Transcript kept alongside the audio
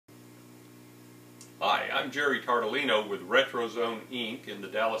Hi, I'm Jerry Tartolino with RetroZone Inc. in the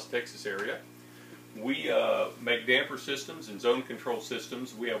Dallas, Texas area. We make damper systems and zone control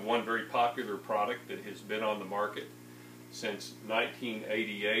systems. We have one very popular product that has been on the market since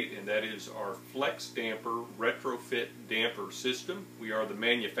 1988, and that is our Flexdamper Retrofit Damper system. We are the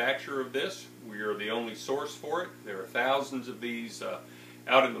manufacturer of this. We are the only source for it. There are thousands of these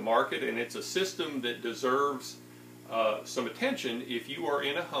out in the market, and it's a system that deserves some attention if you are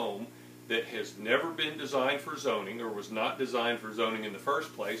in a home that has never been designed for zoning or was not designed for zoning in the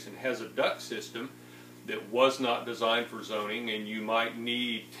first place and has a duct system that was not designed for zoning, and you might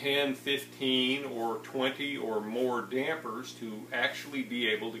need 10, 15, or 20 or more dampers to actually be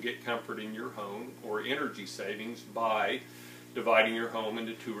able to get comfort in your home or energy savings by dividing your home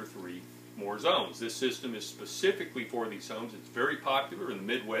into 2 or 3 more zones. This system is specifically for these homes. It's very popular in the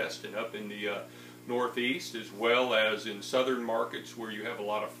Midwest and up in the Northeast, as well as in southern markets where you have a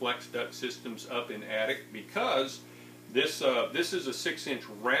lot of flex duct systems up in attic, because this is a 6-inch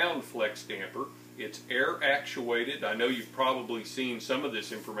round flex damper. It's air actuated. I know you've probably seen some of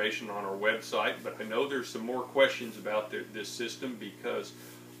this information on our website, but I know there's some more questions about this system, because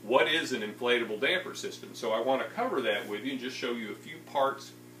what is an inflatable damper system? So I want to cover that with you and just show you a few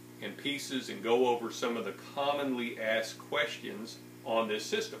parts and pieces and go over some of the commonly asked questions on this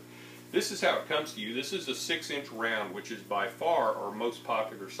system. This is how it comes to you. This is a 6-inch round, which is by far our most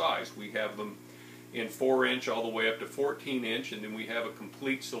popular size. We have them in 4-inch all the way up to 14-inch, and then we have a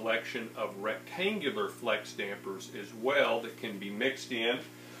complete selection of rectangular flex dampers as well that can be mixed in.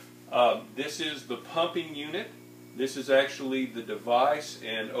 This is the pumping unit. This is actually the device,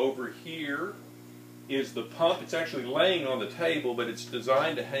 and over here is the pump. It's actually laying on the table, but it's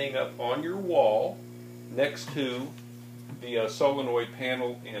designed to hang up on your wall next to the solenoid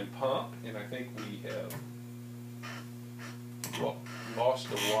panel and pump. And I think we have lost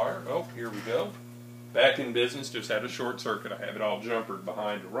the wire. Oh, here we go. Back in business. Just had a short circuit. I have it all jumpered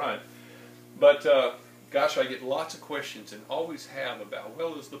behind the run. But gosh, I get lots of questions, and always have, about,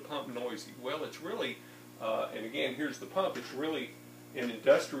 well, is the pump noisy? Well, it's really, and again, here's the pump. It's really an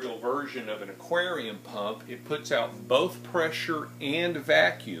industrial version of an aquarium pump. It puts out both pressure and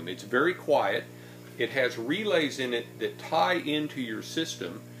vacuum. It's very quiet. It has relays in it that tie into your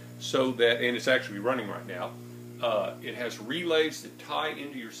system so that, and it's actually running right now, it has relays that tie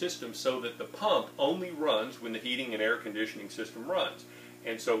into your system so that the pump only runs when the heating and air conditioning system runs.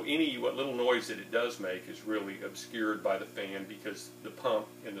 And so what little noise that it does make is really obscured by the fan, because the pump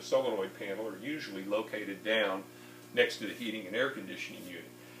and the solenoid panel are usually located down next to the heating and air conditioning unit.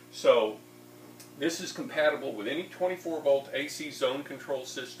 So this is compatible with any 24-volt AC zone control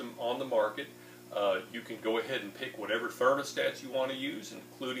system on the market. You can go ahead and pick whatever thermostats you want to use,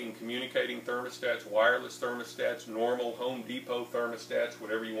 including communicating thermostats, wireless thermostats, normal Home Depot thermostats,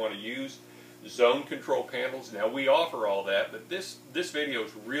 whatever you want to use. Zone control panels. Now, we offer all that, but this video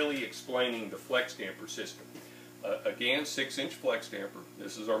is really explaining the flex damper system. Again, 6-inch flex damper.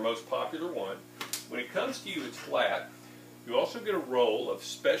 This is our most popular one. When it comes to you, it's flat. You also get a roll of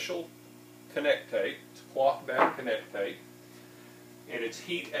special connect tape. It's cloth back connect tape, and it's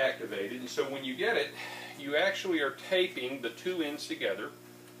heat activated. And so when you get it, you actually are taping the 2 ends together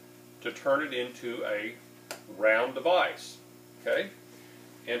to turn it into a round device. Okay?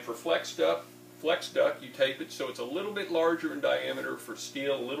 And for flex duct, you tape it so it's a little bit larger in diameter. For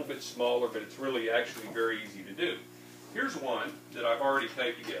steel, a little bit smaller, but it's really actually very easy to do. Here's one that I've already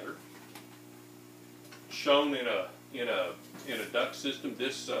taped together, shown in a duct system.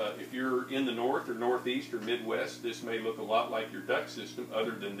 This, if you're in the north or northeast or Midwest, this may look a lot like your duct system,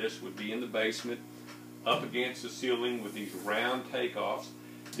 other than this would be in the basement, up against the ceiling with these round takeoffs.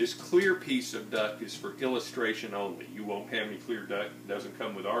 This clear piece of duct is for illustration only. You won't have any clear duct. It doesn't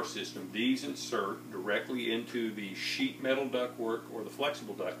come with our system. These insert directly into the sheet metal ductwork or the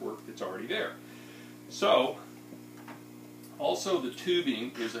flexible ductwork that's already there. So, also the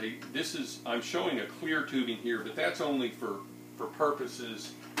tubing is I'm showing a clear tubing here, but that's only for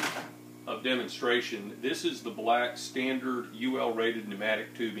purposes of demonstration. This is the black standard UL rated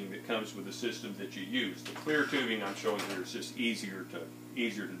pneumatic tubing that comes with the system that you use. The clear tubing I'm showing here is just easier to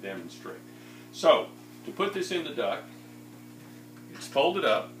demonstrate. So, to put this in the duct, it's folded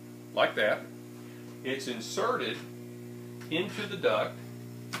up like that. It's inserted into the duct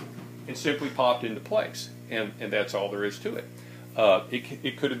and simply popped into place. And that's all there is to it.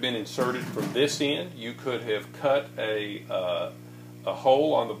 It could have been inserted from this end. You could have cut a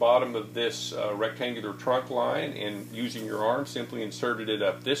hole on the bottom of this rectangular trunk line, and using your arm simply inserted it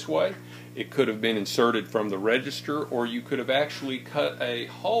up this way. It could have been inserted from the register, or you could have actually cut a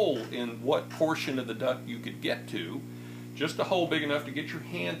hole in what portion of the duct you could get to, just a hole big enough to get your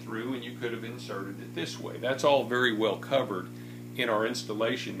hand through, and you could have inserted it this way. That's all very well covered in our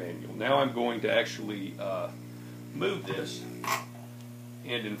installation manual. Now I'm going to actually move this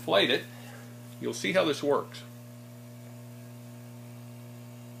and inflate it. You'll see how this works.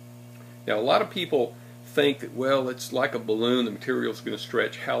 Now, a lot of people think that, well, it's like a balloon, the material's going to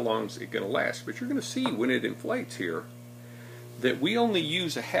stretch, how long is it going to last? But you're going to see when it inflates here that we only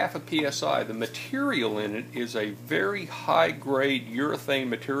use a half a psi. The material in it is a very high grade urethane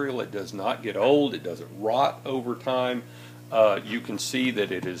material. It does not get old, it doesn't rot over time. You can see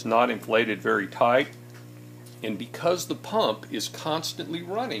that it is not inflated very tight, and because the pump is constantly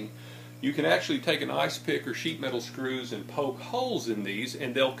running, you can actually take an ice pick or sheet metal screws and poke holes in these,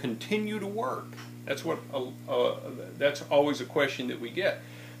 and they'll continue to work. That's always a question that we get.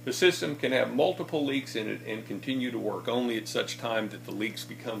 The system can have multiple leaks in it and continue to work. Only at such time that the leaks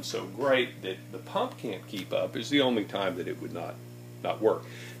become so great that the pump can't keep up is the only time that it would not work.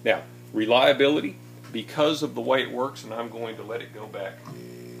 Now, reliability, because of the way it works, and I'm going to let it go back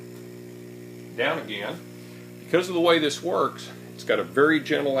down again. Because of the way this works, it's got a very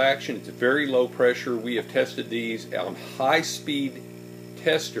gentle action, it's a very low pressure. We have tested these on high-speed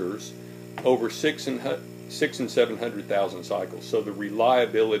testers over 600,000 and 700,000 cycles. So the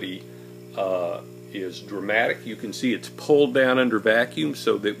reliability is dramatic. You can see it's pulled down under vacuum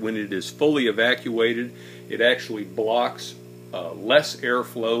so that when it is fully evacuated, it actually blocks less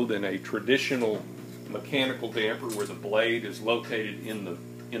airflow than a traditional mechanical damper where the blade is located in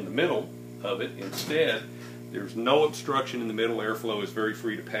the middle of it. Instead, there's no obstruction in the middle. Airflow is very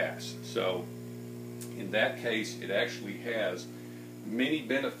free to pass. So in that case, it actually has many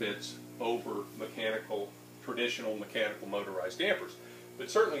benefits over traditional mechanical motorized dampers. But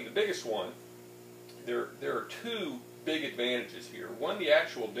certainly the biggest one, there are two big advantages here. One, the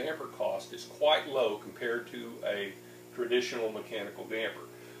actual damper cost is quite low compared to a traditional mechanical damper.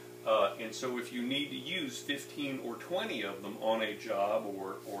 And so if you need to use 15 or 20 of them on a job,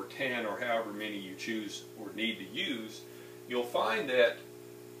 or 10 or however many you choose or need to use, you'll find that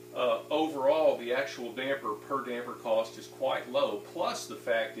overall the actual damper per damper cost is quite low. Plus the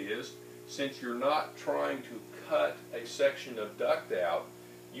fact is, since you're not trying to cut a section of duct out,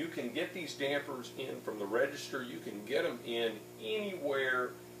 you can get these dampers in from the register. You can get them in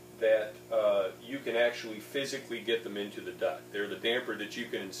anywhere that you can actually physically get them into the duct. They're the damper that you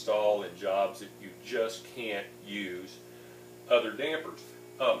can install in jobs that you just can't use other dampers.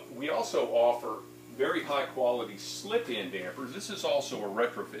 We also offer very high quality slip-in dampers. This is also a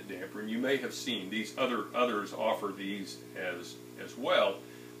retrofit damper, and you may have seen these others offer these as well.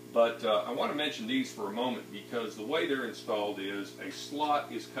 But I want to mention these for a moment because the way they're installed is a slot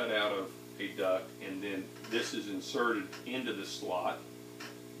is cut out of a duct, and then this is inserted into the slot.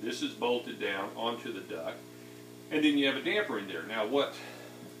 This is bolted down onto the duct, and then you have a damper in there. Now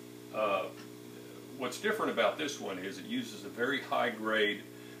what's different about this one is it uses a very high grade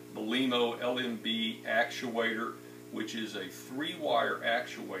Belimo LMB actuator, which is a 3-wire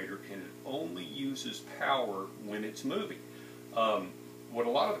actuator, and it only uses power when it's moving. What a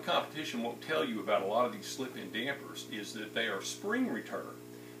lot of the competition won't tell you about a lot of these slip-in dampers is that they are spring return.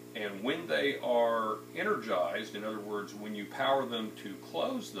 And when they are energized, in other words, when you power them to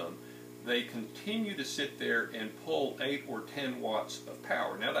close them, they continue to sit there and pull 8 or 10 watts of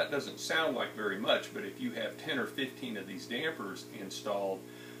power. Now that doesn't sound like very much, but if you have 10 or 15 of these dampers installed,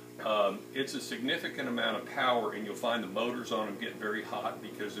 it's a significant amount of power, and you'll find the motors on them get very hot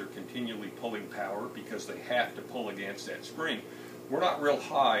because they're continually pulling power because they have to pull against that spring. We're not real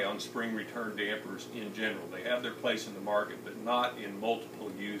high on spring return dampers in general. They have their place in the market, but not in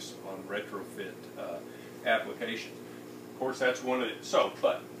multiple use on retrofit applications. Of course, that's one of the,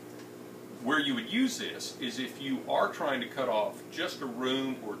 but where you would use this is if you are trying to cut off just a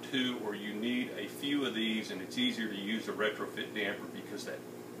room or two, or you need a few of these, and it's easier to use a retrofit damper because that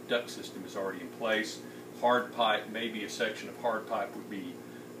duct system is already in place. Hard pipe, maybe a section of hard pipe would be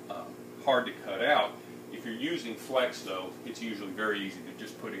hard to cut out. If you're using Flex, though, it's usually very easy to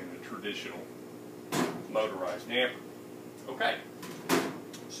just put in a traditional motorized damper. Okay,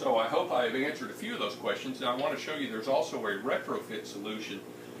 so I hope I've answered a few of those questions. Now I want to show you there's also a retrofit solution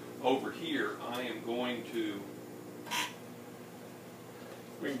over here. I am going to,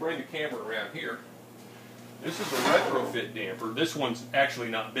 we can bring the camera around here. This is a retrofit damper. This one's actually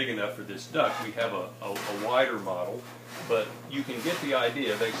not big enough for this duct. We have a wider model, but you can get the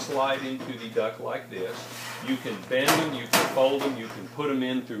idea. They slide into the duct like this. You can bend them, you can fold them, you can put them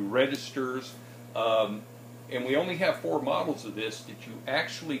in through registers. And we only have 4 models of this that you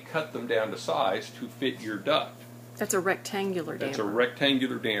actually cut them down to size to fit your duct. That's a rectangular damper. That's a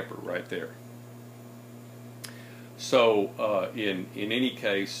rectangular damper right there. So in any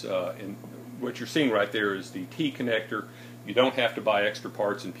case, and what you're seeing right there is the T connector. You don't have to buy extra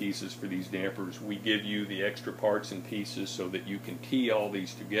parts and pieces for these dampers. We give you the extra parts and pieces so that you can tee all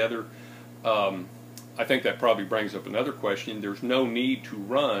these together. I think that probably brings up another question. There's no need to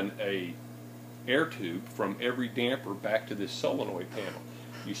run a air tube from every damper back to this solenoid panel.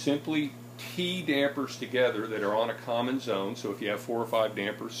 You simply tee dampers together that are on a common zone. So if you have 4 or 5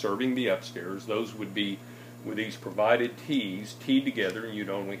 dampers serving the upstairs, those would be with these provided tees teed together, and you'd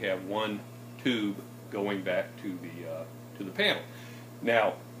only have one tube going back to the panel.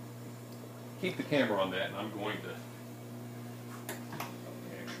 Now, keep the camera on that, and I'm going to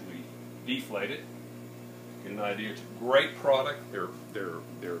actually deflate it. Get an idea. It's a great product. They're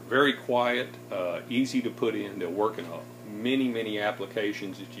very quiet, easy to put in. They'll work in many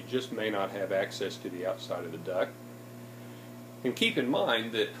applications that you just may not have access to the outside of the duct. And keep in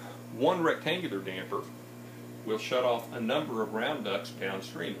mind that one rectangular damper will shut off a number of round ducts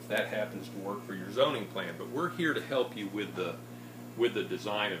downstream if that happens to work for your zoning plan. But we're here to help you with the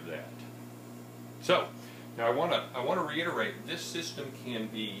design of that. So now I want to reiterate, this system can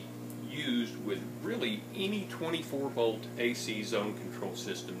be used with really any 24-volt AC zone control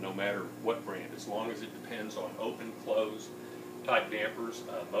system, no matter what brand, as long as it depends on open close type dampers.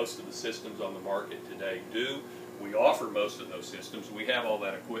 Most of the systems on the market today do. We offer most of those systems. We have all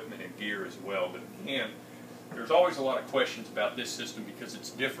that equipment and gear as well. But again, there's always a lot of questions about this system because it's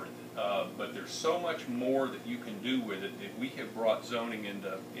different. But there's so much more that you can do with it that we have brought zoning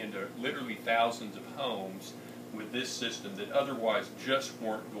into literally thousands of homes with this system that otherwise just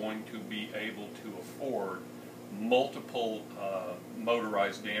weren't going to be able to afford multiple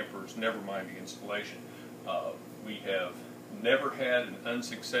motorized dampers, never mind the installation. We have never had an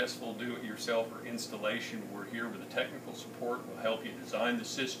unsuccessful do-it-yourself or installation. We're here with the technical support. We'll help you design the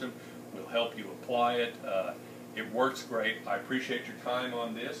system. We'll help you apply it. It works great. I appreciate your time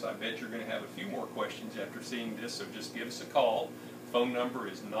on this. I bet you're going to have a few more questions after seeing this, so just give us a call. Phone number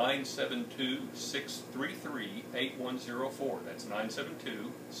is 972-633-8104. That's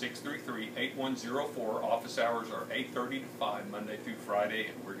 972-633-8104. Office hours are 8:30 to 5, Monday through Friday,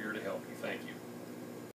 and we're here to help you. Thank you.